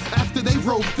up after they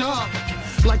roped up.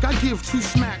 Like I give 2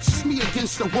 smacks, it's me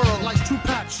against the world like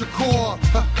Tupac Shakur.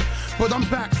 But I'm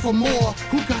back for more.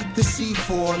 Who got the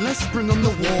C4? Let's bring them to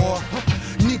war.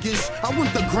 Niggas, I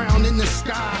want the ground in the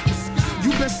sky.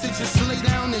 You best to just lay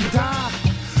down and die.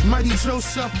 Mighty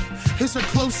Joseph, here's a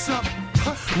close-up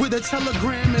with a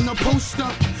telegram and a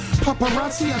post-up.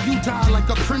 Paparazzi have you die like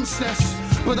a princess,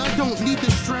 but I don't need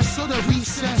the stress or the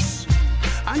recess.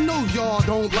 I know y'all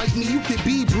don't like me, you could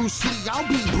be Bruce Lee, I'll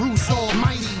be Bruce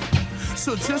Almighty.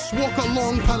 So just walk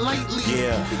along politely.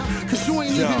 Yeah. Cause you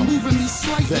ain't even moving me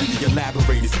slightly. Let me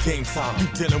elaborate, it's game time. You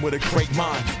dealing with a great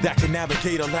mind that can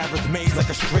navigate a labyrinth maze like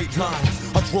a straight line.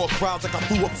 I draw crowds like I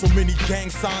threw up so many gang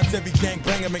signs. Every gang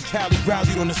banger in Cali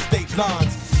rallied on the state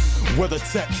lines. Whether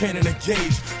tech, cannon, and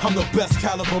gauge, I'm the best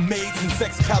caliber maids and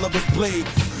sex caliber's blade.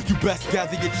 You best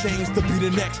gather your chains to be the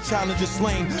next challenger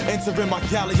slain. Entering my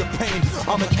galley of pain,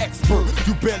 I'm an expert.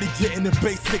 You barely getting the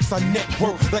basics. I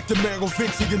network like the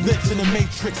Merovingian lich in the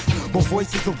Matrix. My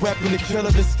voice is a weapon, the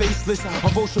killer is faceless. I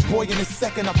wrote your boy in a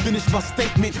second, I finished my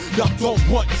statement. Y'all don't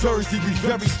want Jersey, we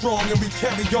very strong and we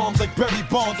carry arms like Barry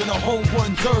Bonds in a home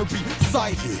run derby.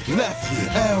 Sight here, left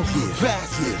here, L here, back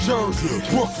here, Jersey,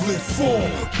 Brooklyn, fall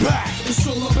back. It's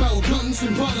all about guns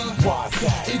and butter. Why's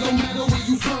that? It don't matter where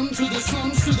you from, to the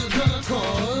slums, to the gutter,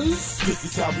 cause this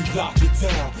is how we lock it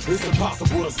down. It's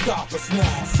impossible to stop us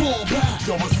now. Fall back.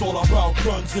 Yo, it's all about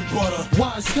guns and butter.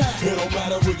 Why's that? It don't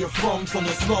matter where you're from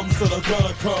the slums to the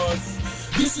gutter, cause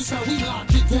this is how we lock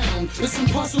it down. It's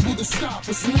impossible to stop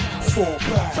us now. Fall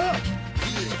back.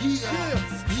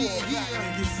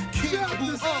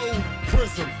 Cannibal O.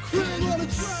 Prism. Crib on the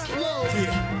trap, low. We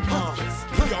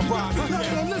are riding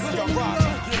again. We are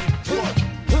riding again.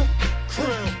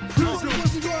 Crib. Prism.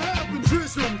 What's gonna happen?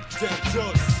 Prism. Death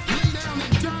Jugs. Lay down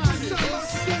and die. Tell us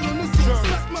shit on this one.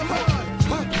 Suck my mind.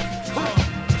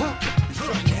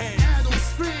 Adam's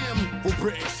fam. We're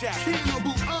Britain Shack.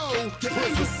 Cannibal O. The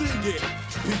Prism. Yeah.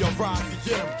 We are riding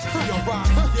again. We are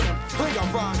riding again. We are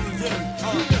riding again.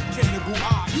 Cannibal I.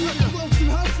 Yeah. Wilson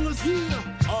Hustlers. Yeah.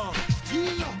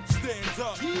 Yeah. Stand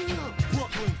up. Yeah.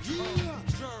 Brooklyn. Yeah.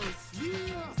 Jersey.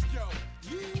 Yeah. Let's go.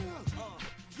 Yeah.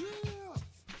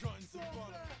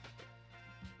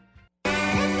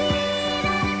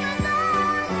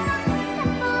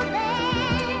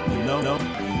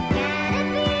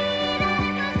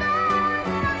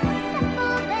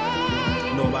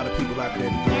 there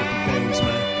to do other things,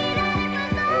 man.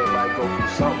 Everybody go through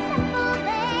something.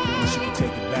 Wish you could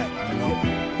take it back, you know?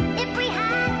 If we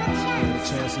had a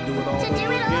chance to do it all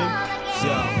over again,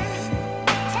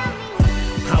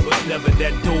 I was never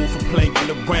that dude for playing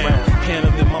around.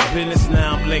 Handling my business,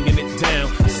 now I'm laying it down.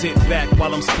 Sit back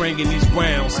while I'm springing these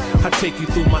rounds. I take you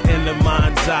through my inner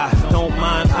mind's eye. Don't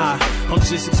mind I'm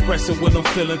just expressing what I'm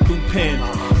feeling through pen.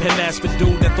 And as for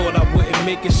dude that thought I wouldn't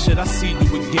make it, shit, I see you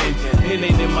again. It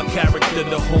ain't in my character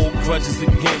to hold grudges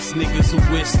against niggas who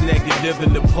wish negative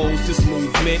and oppose this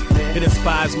movement. It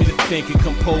inspires me to think and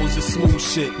compose this smooth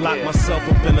shit. Lock myself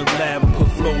up in the lab and put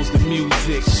flows to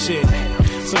music. Shit.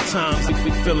 Sometimes if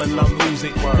we feeling I lose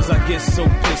it, cause I get so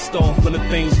pissed off when the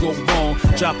things go wrong.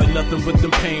 Dropping nothing but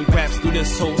them pain raps through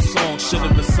this whole song.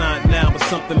 Should've been signed now, but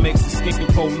something makes the skin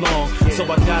prolong. So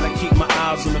I gotta keep my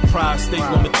eyes on the prize, stay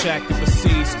on the track and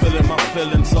proceed. Spilling my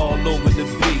feelings all over the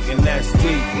beat, and that's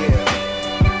deep.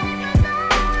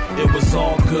 It was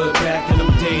all good back in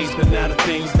them days, but now the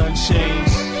things done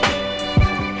changed.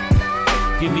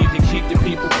 You need to keep the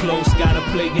people close, gotta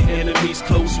play your enemies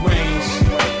close range.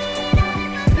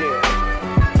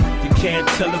 Can't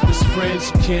tell if it's friends,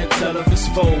 you can't tell if it's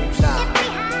foes.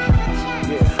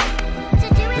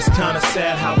 It's kinda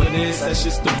sad how it is, that's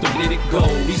just the way it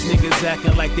goes. These niggas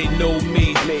acting like they know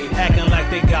me, acting like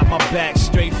they got my back,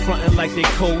 straight frontin' like they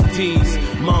cold D's.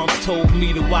 Moms told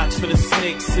me to watch for the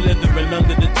snakes slithering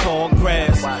under the tall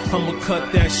grass. I'ma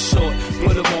cut that short,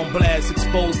 put them on blast,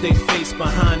 expose their face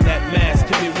behind that mask.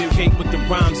 Communicate with the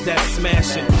rhymes that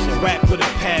smashing, rap with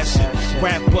a passion,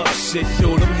 wrap up shit,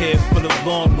 dude, I'm here for the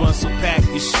long run, so pack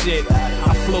your shit.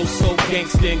 I flow so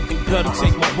gangsta and gutter,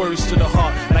 take my words to the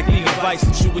heart, like the advice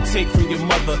that you would take from your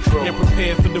mother. And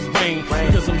prepare for the rain,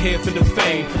 because I'm here for the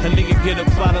fame. A nigga get up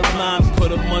out of line, put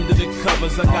them under the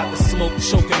covers. I got the smoke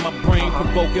choking my brain,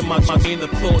 provoking my chain of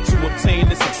thought to obtain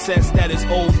the success that is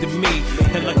owed to me.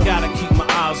 And I gotta keep my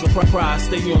eyes on pride,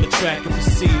 stay on the track and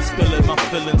proceed, spilling my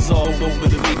feelings all over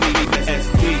the beat. That's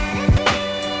deep.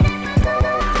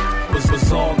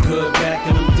 Was all good back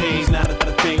in them days, now that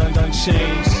the thing done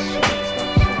changed.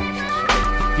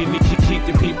 You need to keep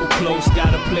the people close,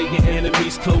 gotta play your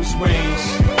enemies close range.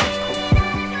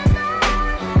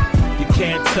 You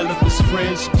can't tell if it's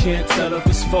friends, you can't tell if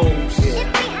it's foes.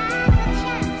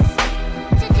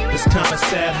 It's kinda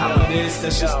sad how it is,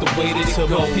 that's just the way that it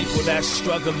goes. People that's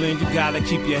struggling, you gotta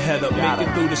keep your head up. Make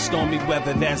it through the stormy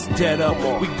weather, that's dead up.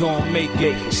 We gon' make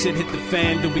it. Shit hit the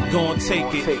fan, then we gon'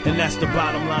 take it. And that's the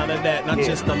bottom line of that, not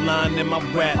just a line in my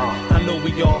rap. I know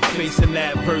we all facing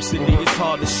adversity, it's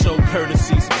hard to show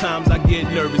courtesy. Sometimes I get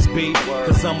nervous, B,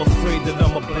 cause I'm afraid that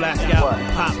I'ma black out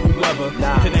and pop whoever.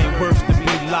 It ain't worth to be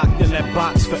locked in that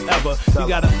box forever. You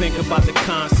gotta think about the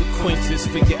consequences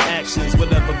for your actions.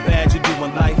 Whatever bad you do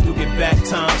in life, you get back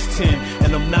times 10.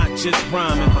 And I'm not just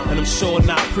rhyming, and I'm sure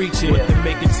not preaching. But to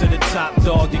make it to the top,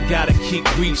 dog, you gotta keep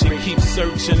reaching, keep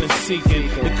searching and seeking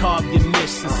to carve your niche.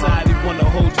 Society wanna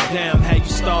hold you down, have you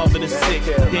starving and sick.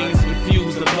 Days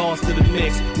confused and lost in the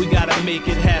mix. We gotta make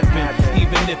it happen,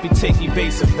 even if you take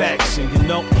evasive action, you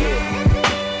know.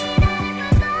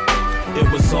 It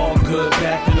was all good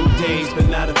back in them days, but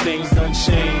now the things done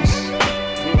changed.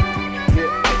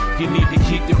 You need to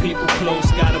keep the people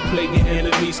close, gotta play your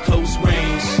enemies close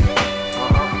range.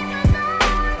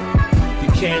 You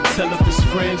can't tell if it's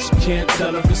friends, you can't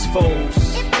tell if it's foes.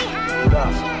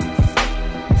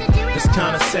 It's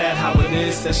kinda sad how it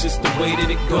is, that's just the way that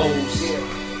it goes.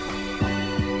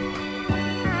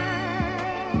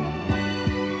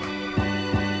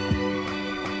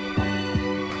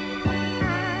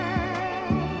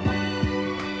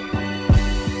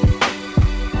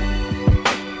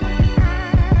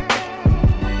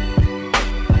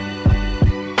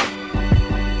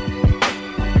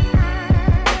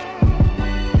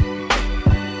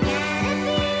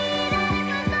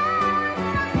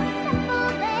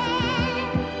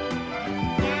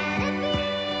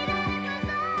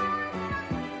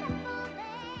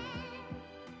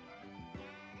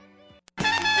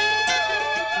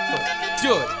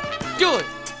 Do it. Do it.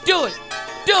 Do it.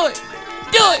 Do it.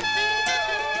 Do it.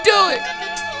 Do it.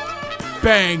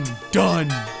 Bang. Done.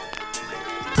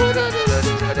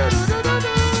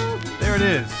 There it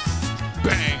is.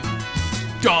 Bang.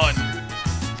 Done.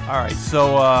 All right,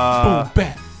 so boom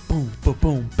bap. Boom boom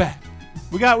boom bap.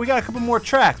 We got a couple more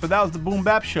tracks, but that was the Boom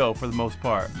Bap Show for the most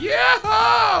part.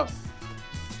 Yeah.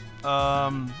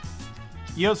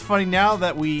 You know, it's funny now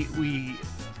that we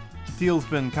Steele's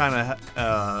been kind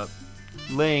of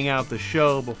laying out the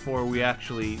show before we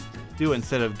actually do it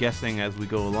instead of guessing as we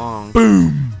go along.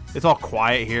 Boom. It's all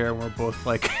quiet here, and we're both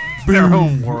like Their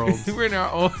own worlds. We're in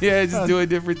our own, just doing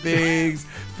different things.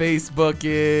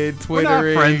 Facebooking, Twittering,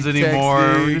 We're not friends anymore.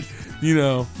 texting, you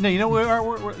know. No, you know,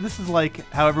 we're, this is like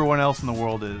how everyone else in the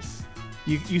world is.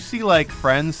 You see like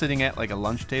friends sitting at like a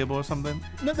lunch table or something.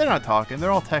 No, they're not talking.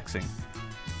 They're all texting.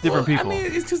 Different people. I mean,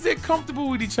 it's because they're comfortable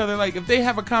with each other. Like if they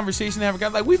have a conversation,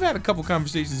 like we've had a couple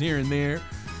conversations here and there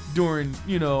during,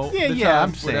 you know, the time,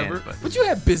 I'm saying, whatever. But you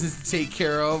have business to take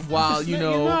care of while you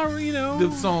know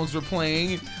the songs were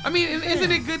playing. I mean,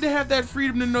 isn't it good to have that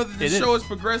freedom to know that the show is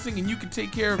progressing and you can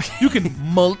take care of, you can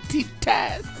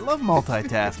multitask. I love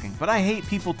multitasking, but I hate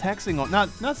people texting.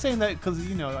 Not saying that because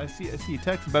you know I see you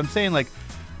texting, but I'm saying like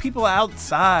people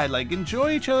outside like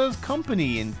enjoy each other's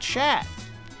company and chat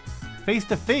face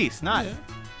to face, not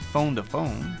phone to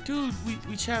phone. Dude,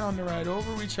 we chat on the ride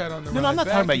over, we chat on the ride No, I'm not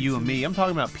back. talking about you and me. I'm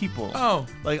talking about people. Oh.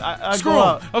 Like, I Screw go 'em.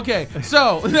 out. Okay,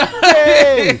 so.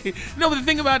 Yay! No, but the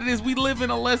thing about it is we live in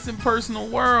a less impersonal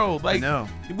world. Like, I know.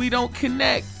 We don't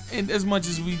connect as much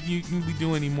as we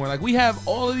do anymore. Like, we have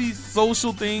all of these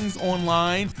social things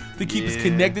online to keep us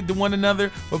connected to one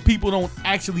another, but people don't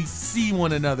actually see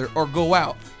one another or go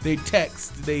out. They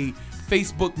text, they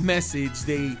Facebook message,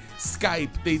 they Skype,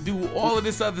 they do all of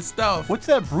this other stuff. What's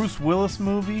that Bruce Willis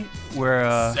movie where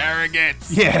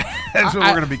Surrogates. Yeah, that's what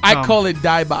we're gonna become. I call it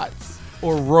Diebots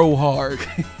or Row Hard,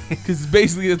 because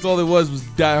basically that's all it was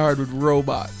Die Hard with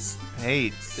robots.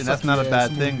 Hey, and that's not a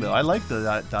bad thing though. I like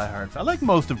the Die Hard. I like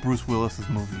most of Bruce Willis's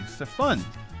movies. They're fun.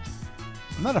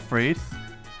 I'm not afraid.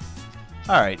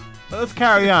 All right, let's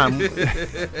carry on.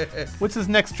 What's this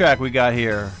next track we got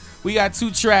here? We got 2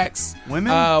 tracks.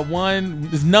 Women? One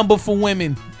is Number for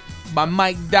Women by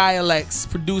Mike Dialects,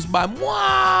 produced by moi.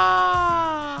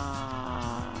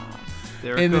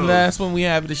 And the last one we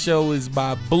have of the show is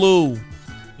by Blue.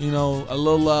 You know, a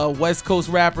little West Coast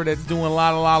rapper that's doing a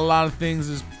lot of things.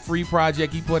 This free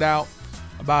project he put out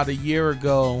about a year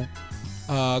ago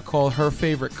called Her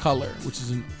Favorite Color, which is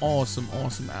an awesome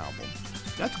album.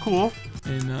 That's cool.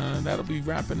 And that'll be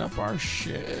wrapping up our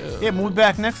show. Yeah, we'll be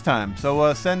back next time.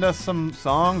 So send us some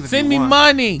songs. Send me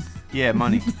money. Yeah,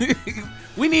 money.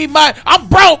 We need money. I'm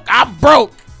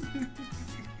broke.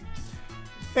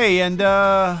 Hey, and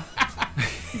I'm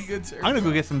gonna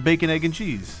go get some bacon, egg, and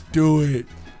cheese. Do it.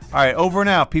 All right, over and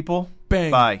out, people.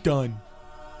 Bang. Bye. Done.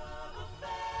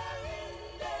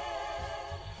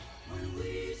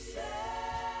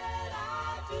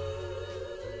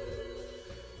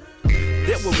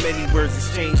 There were many words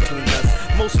exchanged between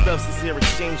us. Most stuff's sincere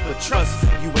exchange, but trust.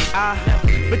 You and I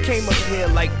became a pair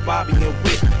like Bobby and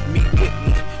Whitney.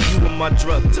 You were my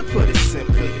drug, to put it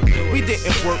simply. We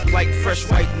didn't work like fresh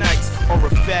white nights or a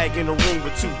fag in a room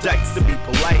with 2 dykes, to be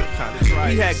polite.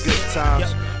 We had good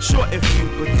times, short and few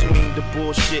between the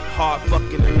bullshit, hard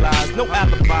fucking and lies. No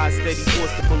alibis that he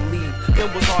forced to believe.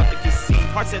 It was hard to conceive.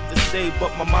 Hearts had to stay,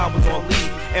 but my mind was on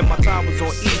leave and my time was on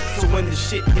E. So when the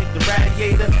shit hit the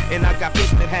radiator and I got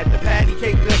pissed and had the patty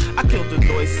caker, I killed the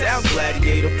noise, sound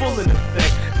gladiator, full in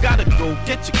effect. Gotta go,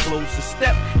 get your clothes and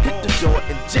step, hit the door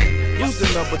and jet. Use the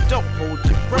number, don't hold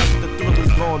your breath. The thrill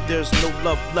is gone, there's no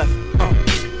love left.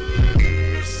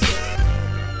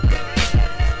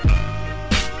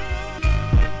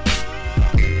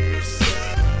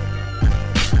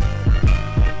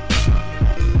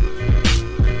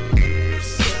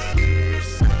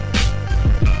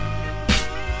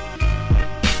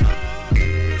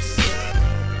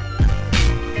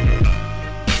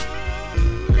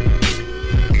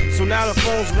 Now the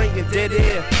phone's ringing, dead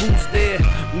air. Who's there?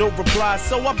 No reply,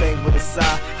 so I bang with a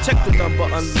sigh. Check the number,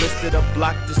 unlisted, a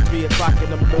block. Just 3 o'clock in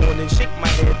the morning. Shake my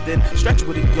head, then stretch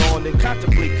with a yawn and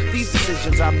contemplate these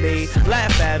decisions I made.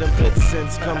 Laugh at them, good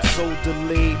sense comes so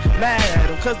delayed. Mad at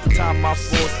them, cause the time I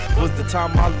forced was the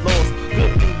time I lost.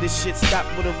 Good thing this shit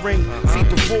stopped with a ring. See,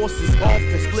 divorce is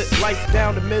often split life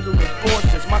down the middle in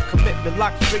portions. My commitment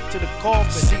locked straight to the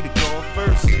coffin. See the girl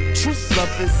first. Truth,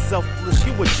 love is selfless.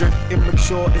 You a jerk,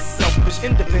 immature, and selfish.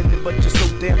 Independent, but you're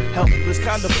so damn helpless.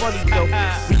 Kinda funny though.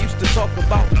 We used to talk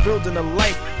about building a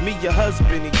life. Me, your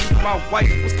husband, and you, my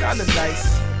wife. Was kinda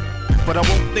nice. But I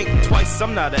won't think twice.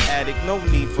 I'm not an addict. No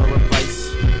need for advice.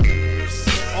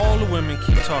 All the women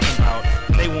keep talking about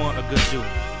they want a good dude.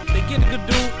 They get a good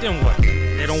dude, then what?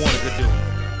 They don't want a good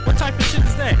dude. What type of shit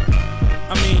is that?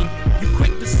 I mean, you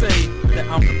quick to say that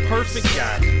I'm the perfect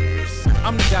guy.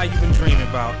 I'm the guy you've been dreaming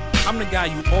about. I'm the guy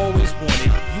you always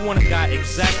wanted. You want a guy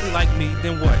exactly like me,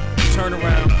 then what? You turn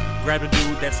around, grab a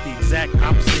dude that's the exact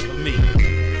opposite of me.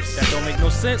 That don't make no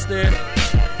sense there.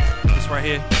 This right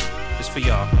here is for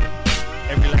y'all.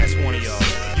 Every last one of y'all.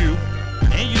 You,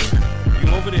 and you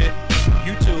over there,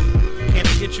 you too. Can't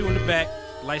forget you in the back,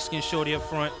 light-skinned shorty up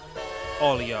front.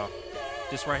 All of y'all.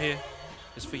 This right here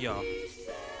is for y'all.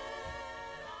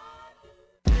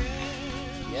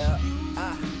 Yeah,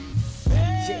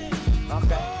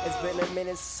 okay. It's been a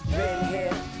minute since been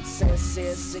here. Since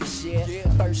 6 year,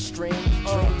 first string,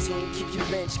 dream team, keep your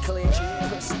bench clear.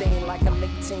 Pristine like a late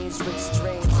teens, rich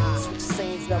dreams. Switch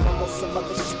scenes, now I'm on some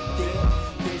other shit there.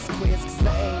 This quiz, cause I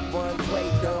ain't one play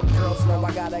dumb. Girls know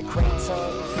I got a great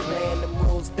tongue, laying the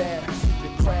rules down.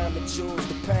 The crown, the jewels,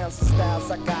 the pounds and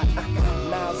styles I got.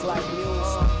 Miles like mules,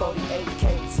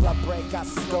 48K till I break out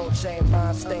the gold chain,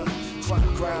 mind stay.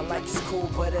 Grind like it's cool,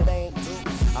 but it ain't.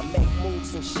 I make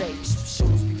moves and shakes,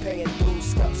 shoes be paying through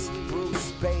stuffs,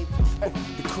 bruises, baby.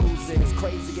 The cruise is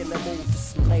crazy in the mood for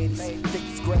some ladies. Think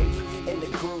it's great in the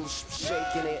groove,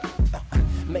 shaking it,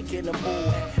 making a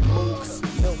move. Moves,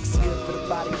 milk's good for the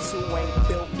body too. Ain't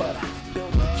built, but I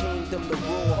built the kingdom, the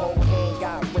rule. Whole hand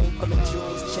got ring for the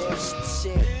jewels, champs,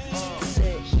 shit,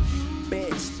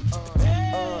 bitch.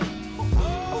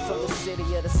 I'm from the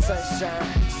city of the sunshine.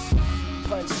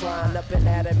 Punchline up and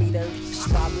at me, then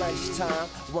by lunchtime.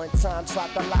 One time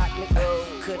tried to lock me,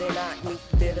 couldn't knock me.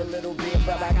 Did a little bit,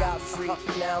 but I got free.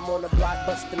 Now I'm on the block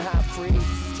busting hot free.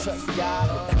 Trust God,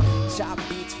 chop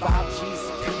beats, 5 G's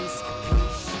a piece,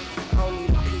 capiche. I don't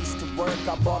need a piece to work,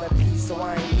 I bought a piece, so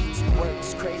I ain't need to work.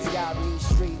 It's crazy out in these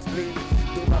streets, B.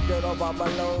 Do my dirt all by my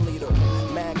lonely though.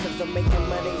 Mad cause I'm making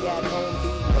money at Home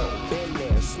Depot. Been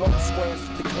there, smoke squares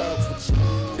with the clubs with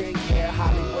your big hair,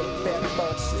 Hollywood fair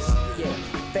functions. Yeah,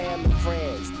 family,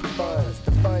 friends,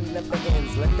 the fun never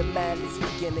ends. Let the madness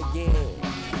begin again.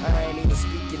 I ain't even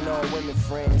speaking on women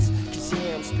friends, cause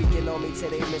yeah, I'm speaking on me to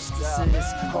their mistresses.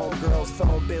 Homegirls,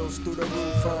 phone bills through the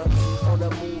roof, huh? On the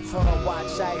move, huh?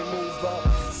 Watch I move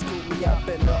up. Scoop me up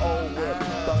in the old whip,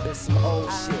 bumpin' some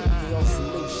old shit. He on some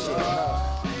new shit, huh?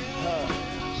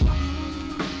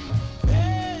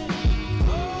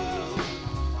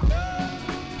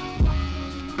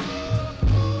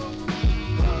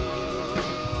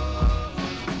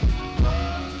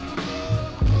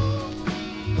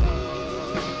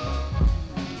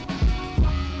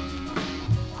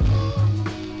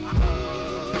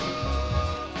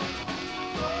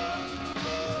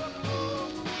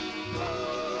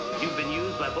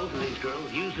 Both of these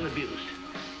girls, used and abused.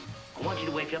 I want you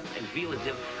to wake up and feel as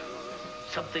if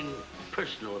something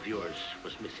personal of yours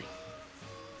was missing.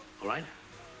 All right?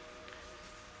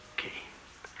 Okay.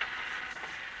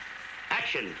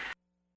 Action!